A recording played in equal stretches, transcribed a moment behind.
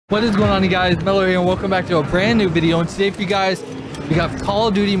What is going on, you guys? Mello here, and welcome back to a brand new video. And today for you guys, we got Call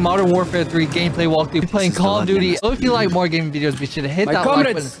of Duty Modern Warfare 3 gameplay walkthrough. We're playing Call of Duty. So if you like more gaming videos, be sure to hit that like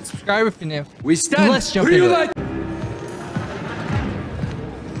button, subscribe if you're new. We stand. Let's jump into it.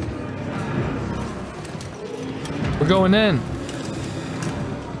 We're going in.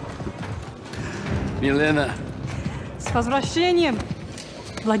 Милена, С возвращением,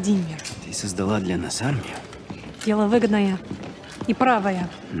 Владимир. ты создала для нас армию. Дело выгодное и правое.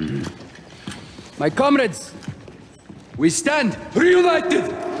 My comrades, we stand reunited.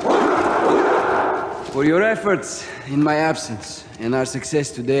 For your efforts in my absence and our success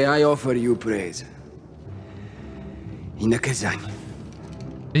today, I offer you praise. И наказание.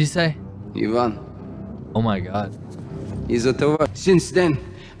 What did you say? Иван, Oh my god. из-за того, since then,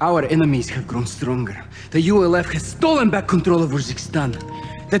 our enemies have grown stronger. The ULF has stolen back control of Uzbekistan.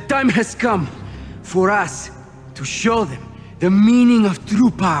 The time has come for us to show them the meaning of true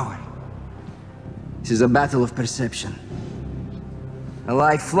power. This is a battle of perception. A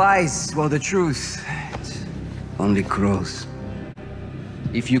lie flies while the truth only grows.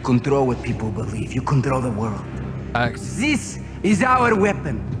 If you control what people believe, you control the world. Facts. This is our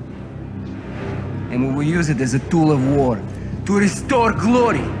weapon. And we will use it as a tool of war to restore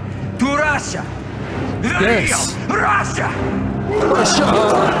glory to Russia. The Yes. real Russia!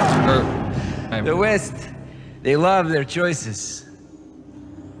 The West, they love their choices.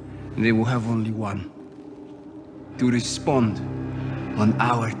 They will have only one. To respond on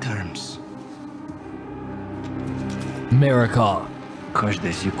our terms. Miracle.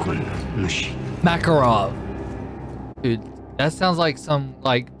 Каждая секунда. Ночи. Makarov. Dude, that sounds like some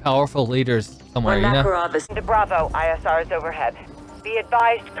powerful leaders somewhere, you know? Makarov is to Bravo. ISR is overhead. Be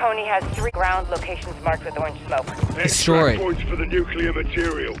advised, Coney has 3 ground locations marked with orange smoke. Destroy. Points for the nuclear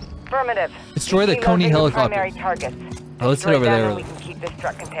material. Affirmative. Destroy the Coney helicopter. Primary targets. Oh, let's head Destroy over them there. and we can keep this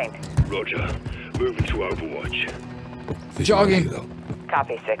truck contained. Roger. Moving to Overwatch. Jogging.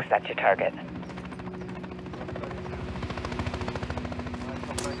 Copy 6. That's your target.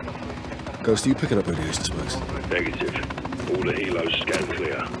 Ghost, are you picking up radiation smokes? Negative. All the helos scan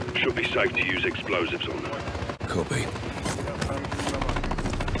clear. Should be safe to use explosives on them. Copy.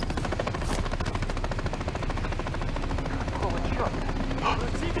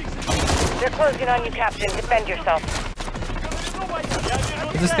 They're closing on you, Captain. Defend yourself.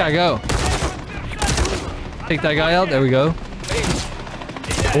 Where'd this guy go? Take that guy out. There we go.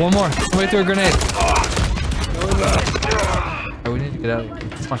 One more. Somebody throw a grenade. Alright, we need to get out of here.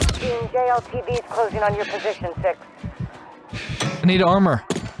 Come on. Team JLTV's closing on your position, 6. I need armor.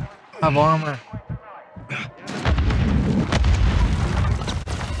 I have armor.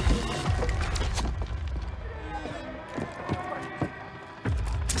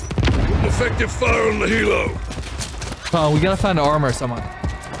 Effective fire on the helo. Come on, we gotta find armor somewhere.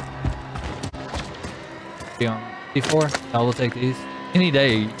 Be on D4. I will take these any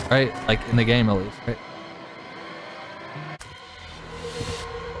day, right? Like in the game at least, right?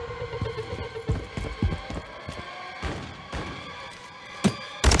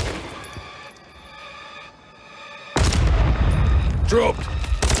 Dropped.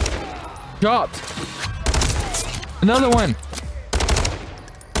 Dropped. Another one.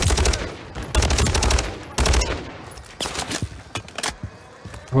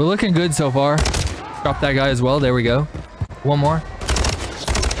 We're looking good so far. Drop that guy as well. There we go. One more.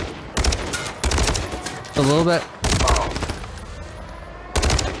 A little bit.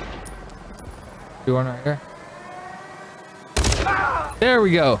 Do one right here. There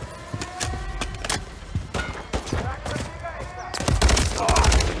we go.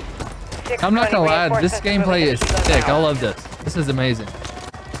 I'm not gonna lie, this gameplay is sick. I love this. This is amazing.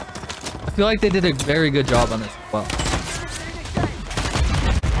 I feel like they did a very good job on this as well.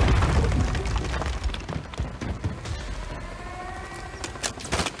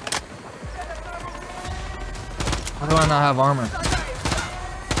 Why do I not have armor?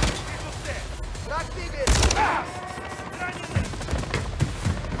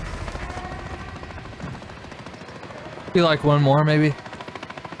 Be like one more maybe.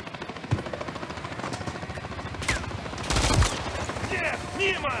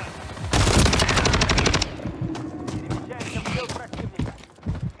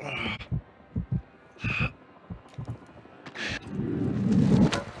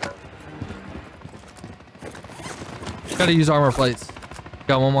 Gotta use armor plates.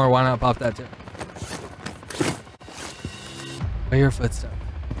 Got one more, why not pop that too? I hear footsteps.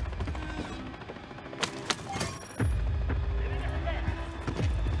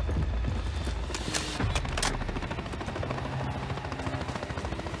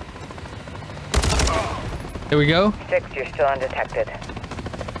 There we go. 6, you're still undetected.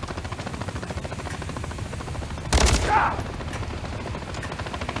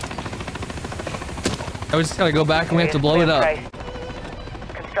 I just gotta go back and we have to blow it up.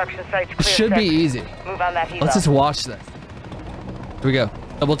 Construction site's clear. Should be easy. Move on that helo. Let's just watch this. Here we go.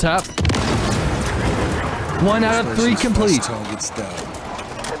 Double tap. 1 out of 3 complete. Targets down.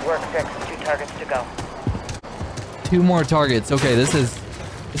 Good work, 6. 2 targets to go. 2 more targets. Okay, this is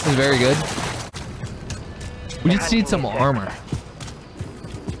very good. We just need some armor.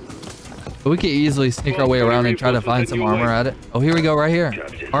 But we could easily sneak our way around and try to find some armor at it. Oh, here we go, right here.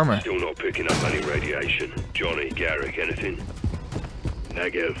 Captain, Armor. still not picking up any radiation. Johnny, Garrick, anything?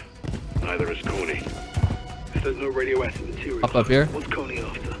 Negative. Neither is Coney. If there's no radioactive material, Up here. what's Coney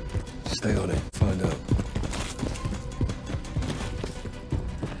after? Stay on it. Find out.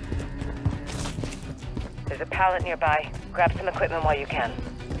 There's a pallet nearby. Grab some equipment while you can.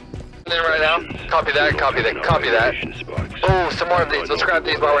 In right now. Copy that. Copy that. Copy that. Oh, some more of these. Let's grab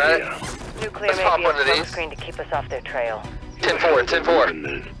these while we're at it. Nuclear Let's may pop be one a of smoke these. screen to keep us off their trail. 10-4.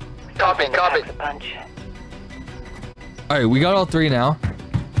 10-4. Copy. Copy. Packs a punch. All right, we got all 3 now.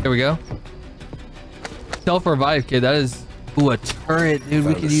 There we go. Self-revive kit. That is... Ooh, a turret, dude.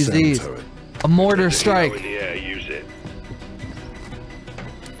 We Found could a use sound these. turret. A mortar In strike. the air, use it.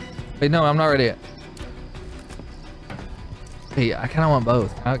 Wait, no, I'm not ready yet. Hey, I kind of want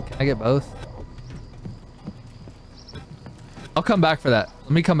both. Can I get both? I'll come back for that.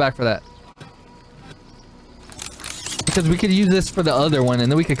 Let me come back for that. Because we could use this for the other one,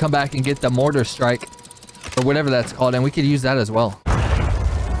 and then we could come back and get the mortar strike, or whatever that's called, and we could use that as well.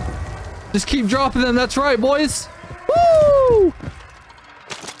 Just keep dropping them. That's right, boys. Woo!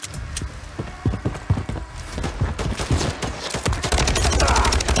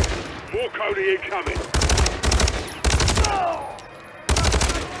 More Cody incoming.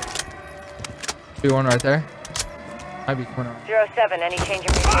 Be one right there. Might be coming around. 07, any change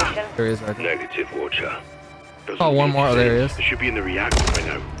in mutation? There he is right there. Negative, Watcher. Oh, one more. Oh, there he is. It should be in the reactor by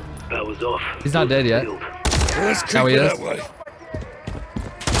now. That was off. He's not dead yet. Let's keep Now he it is. that way.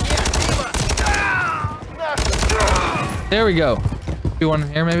 There we go. Do one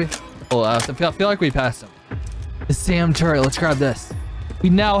in here, maybe? Oh, I feel like we passed him. The SAM turret. Let's grab this. We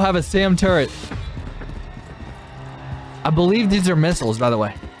now have a SAM turret. I believe these are missiles, by the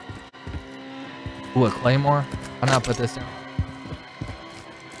way. Ooh, a claymore. Why not put this down?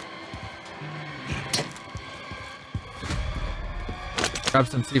 Grab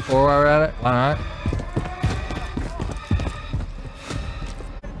some C4 while we're at it. Why not?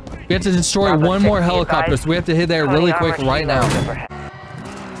 We have to destroy Bravo one 6, more be helicopter, advised. so we have to hit there really quick Armor right helos now. overhead.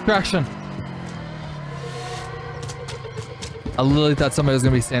 Distraction. I literally thought somebody was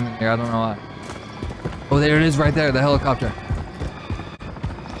gonna be standing here. I don't know why. Oh, there it is right there, the helicopter.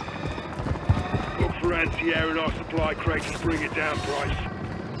 Look for anti-air in our supply crates and bring it down, Bryce.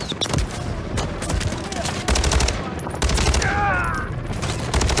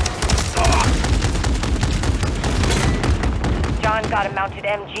 John got a mounted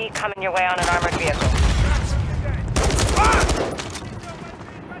MG coming your way on an armored vehicle.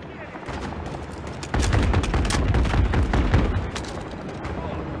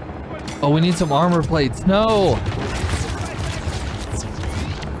 Oh, we need some armor plates. No.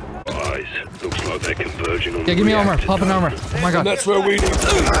 Eyes. Looks like they're converging on Yeah, give me armor. reactor Pop an tunnel. armor. Oh my And god. that's where we need to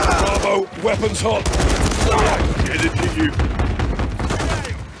be. Bravo, weapons hot. Headed to you.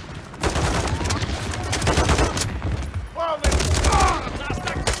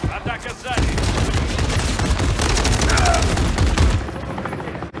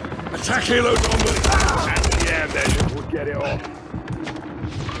 Attack helos on me. Anti-air measures will get it off.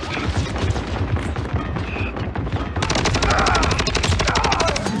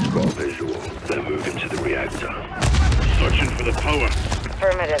 Got a visual. They're moving to the reactor. Searching for the power.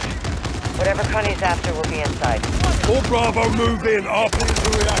 Affirmative. Whatever Coney's after will be inside. All Bravo move in. I'll put it to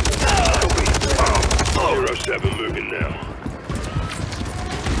reactor. 07 moving now.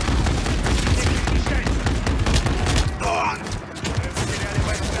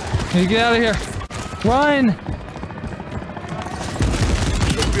 Need to get out of here. Run.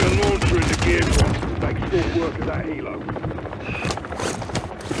 Should be a launcher in the gearbox. Make short work of that helo.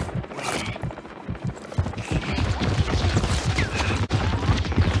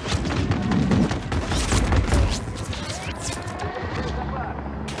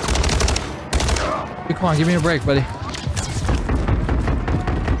 Hey, come on, give me a break, buddy.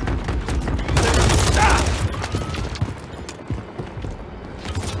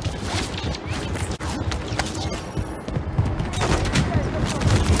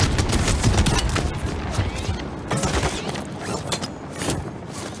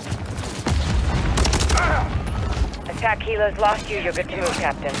 Attack helos lost you. You're good to move,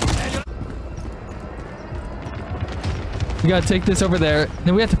 Captain. We gotta take this over there.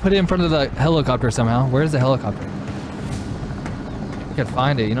 Then we have to put it in front of the helicopter somehow. Where's the helicopter? We could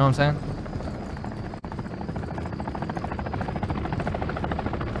find it, you know what I'm saying?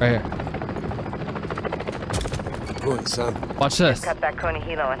 Right here. Right, Sam. Watch this. Cut that Coney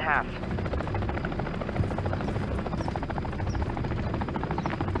helo in half.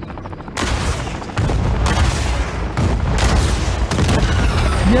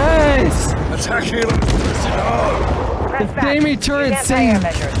 Yes! Attack helo. Listen hard. The Sammy turret saved.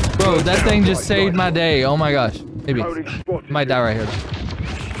 Bro, that thing just saved my day. Oh my gosh. Maybe. Might die right here.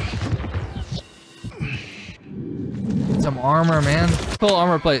 Some armor, man. Full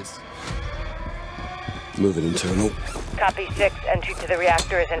armor plates. Moving internal. Copy 6. Entry to the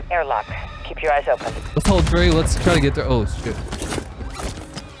reactor is an airlock. Keep your eyes open. Let's hold 3. Let's try to get there. Oh, shoot.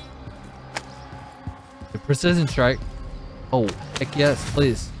 The precision strike. Oh, heck yes,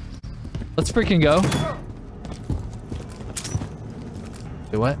 please. Let's freaking go.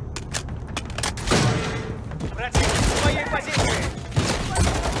 Wait, what?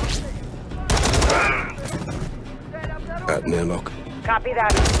 At an airlock. Copy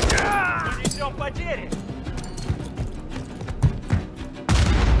that.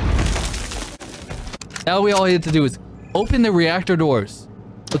 Now we all need to do is open the reactor doors.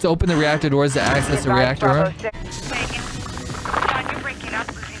 Let's open the reactor doors to access the reactor room. You've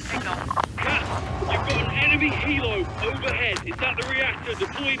got an enemy helo overhead. It's at the reactor,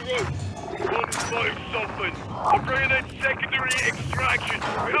 deployed rope. One find something. I'm bringing in secondary extraction.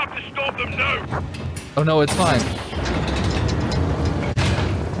 We have to stop them now. Oh no, it's fine.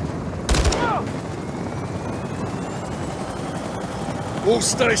 All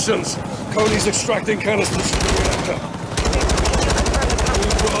stations. Coney's extracting canisters from the reactor.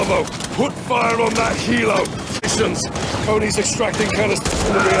 Bravo. Put fire on that helo. Stations. Coney's extracting canisters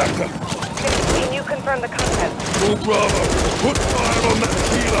from the reactor. Can you confirm the contents? All Bravo. Put fire on that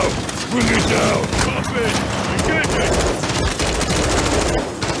helo. Bring it down. Copy. Engaging.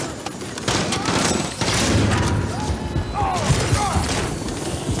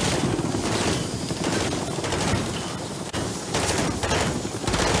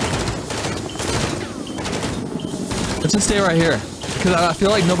 Let's just stay right here. Because I feel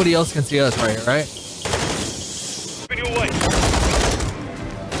like nobody else can see us right here, right? In your way.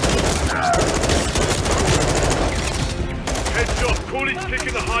 Heads up, Corley's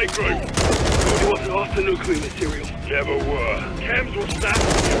taking the high ground. Nobody wasn't after nuclear material. Never were. Chems will stand.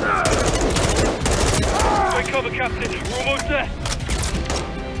 Take cover, Captain. We're almost there.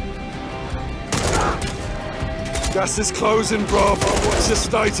 Gas is closing, Bravo. What's your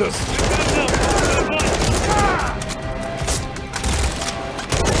status?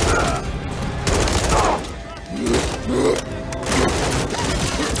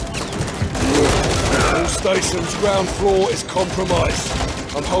 All stations, ground floor is compromised.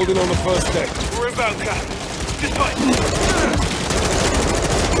 I'm holding on the first deck. We're inbound, Cap. This way.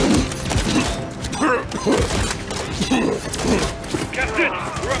 Captain,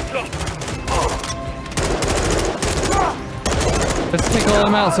 we're up top. Let's take all of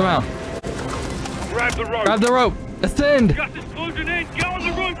them out somehow. Grab the rope. Grab the rope. Ascend. Gas is closing in. Get on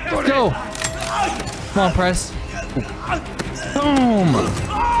the rope, Captain. Let's go. Come on, press. Boom.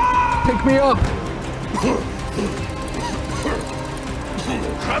 Pick me up.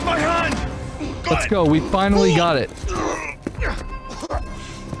 Grab my hand. Let's go. We finally got it.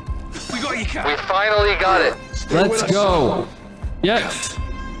 We got you, Cap. We finally got it. Let's go. Yes.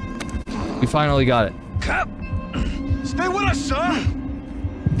 We finally got it. Cap. Stay with us, sir.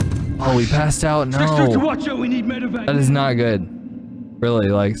 Oh, we passed out? No. Watch out. We need medevac. That is not good. Really,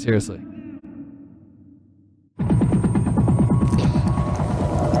 like, seriously.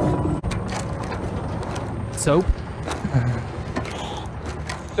 Soap?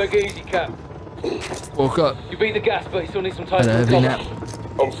 Take it easy, Cap. Woke up. You beat the gas, but you still need some time Had a to heavy recover.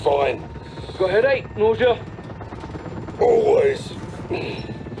 nap. I'm fine. Got a headache? Nausea? Always.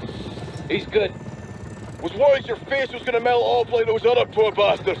 He's good. Was worried your face was gonna melt off like those other poor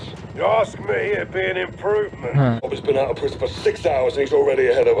bastards. You ask me, it'd be an improvement. I've been out of prison for 6 hours and he's already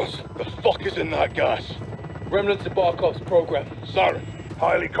ahead of us. The fuck is in that gas? Remnants of Barkov's program. Sir,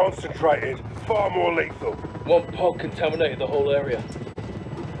 highly concentrated, far more lethal. One pod contaminated the whole area.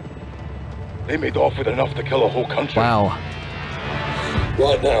 They made off with enough to kill a whole country. Wow.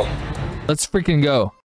 Right now. Let's freaking go.